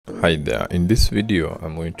Hi there, in this video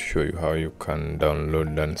I'm going to show you how you can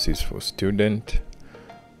download Ansys for Student.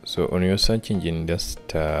 So on your search engine, just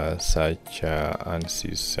search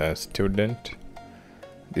Ansys Student.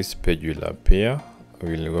 This page will appear.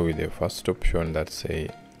 We'll go with the first option that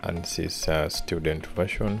say Ansys Student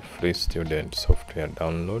version, free student software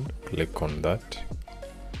download. Click on that.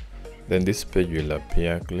 Then this page will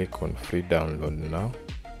appear. Click on free download now.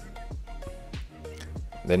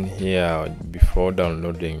 Then here, before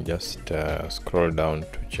downloading, just scroll down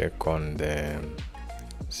to check on the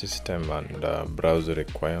system and browser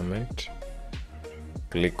requirement.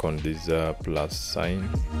 Click on this plus sign.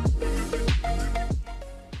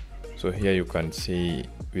 So here you can see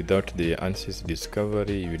without the Ansys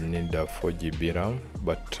Discovery you will need a 4 GB RAM,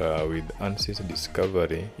 but with Ansys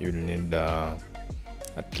Discovery you will need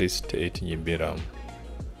at least 8 GB RAM.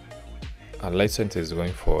 Our license is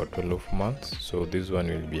going for 12 months, so this one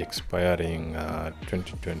will be expiring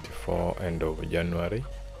 2024 end of January.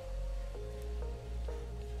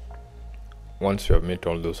 Once you have met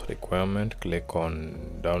all those requirements, click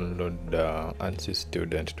on download Ansys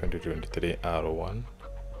Student 2023 R1.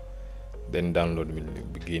 Then download will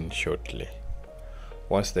begin shortly.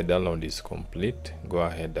 Once the download is complete, go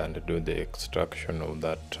ahead and do the extraction of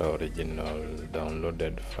that original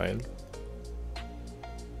downloaded file.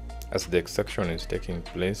 As the extraction is taking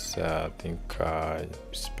place, I think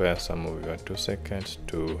spare some of your 2 seconds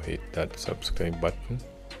to hit that subscribe button.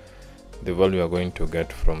 The value you are going to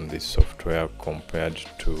get from this software compared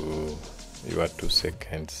to your 2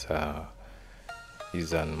 seconds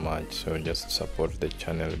is unmatched. So just support the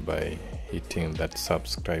channel by hitting that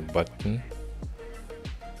subscribe button.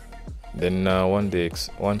 Then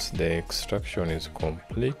once the extraction is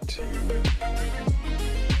complete,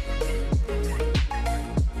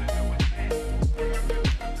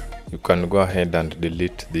 you can go ahead and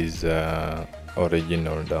delete this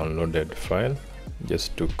original downloaded file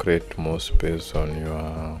just to create more space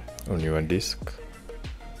on your disk.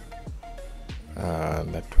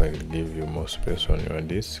 That will give you more space on your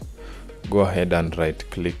disk. Go ahead and right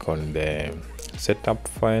click on the setup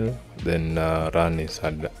file, then run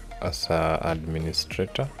as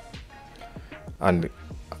administrator, and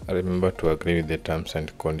remember to agree with the terms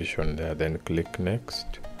and condition there, then click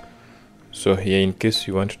next. So here, in case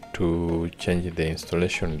you want to change the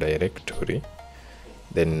installation directory,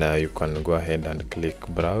 then you can go ahead and click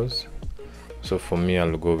browse. So for me,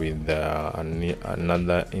 I'll go with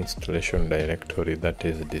another installation directory, that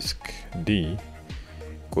is disk D,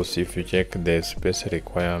 because if you check the space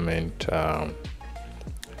requirement,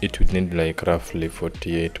 it would need like roughly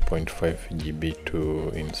 48.5 GB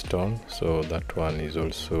to install. So that one is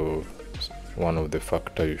also one of the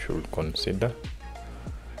factors you should consider.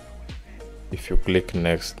 If you click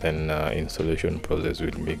next, then installation process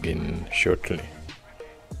will begin shortly.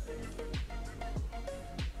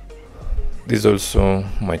 This also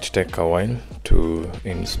might take a while to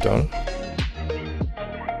install,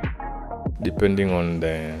 depending on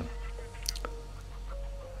the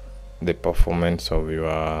performance of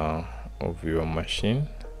your machine.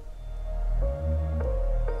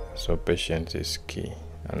 So patience is key.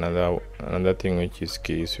 Another thing which is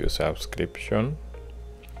key is your subscription.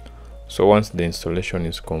 So once the installation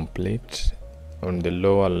is complete, on the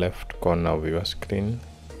lower left corner of your screen,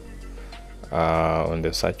 on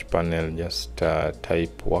the search panel, just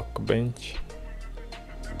type Workbench.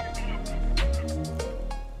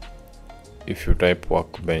 If you type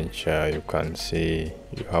Workbench, you can see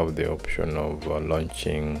you have the option of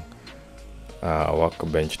launching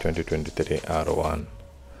Workbench 2023 R1.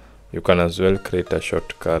 You can as well create a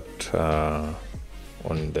shortcut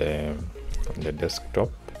on the desktop.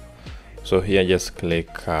 So here, just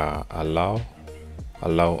click allow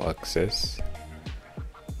access.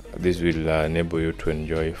 This will enable you to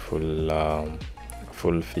enjoy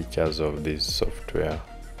full features of this software.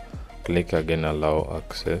 Click again allow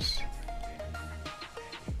access.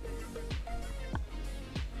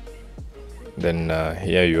 Then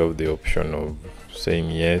here you have the option of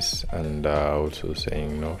saying yes and also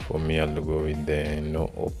saying no. For me, I'll go with the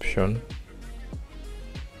no option.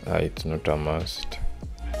 It's not a must.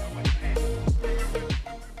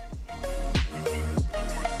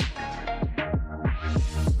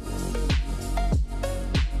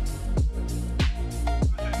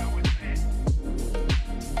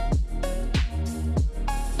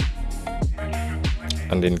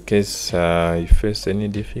 And in case you face any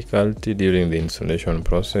difficulty during the installation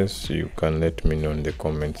process, you can let me know in the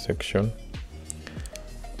comment section.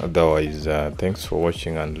 Otherwise, thanks for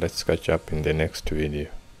watching, and let's catch up in the next video.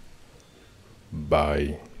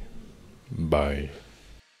 Bye.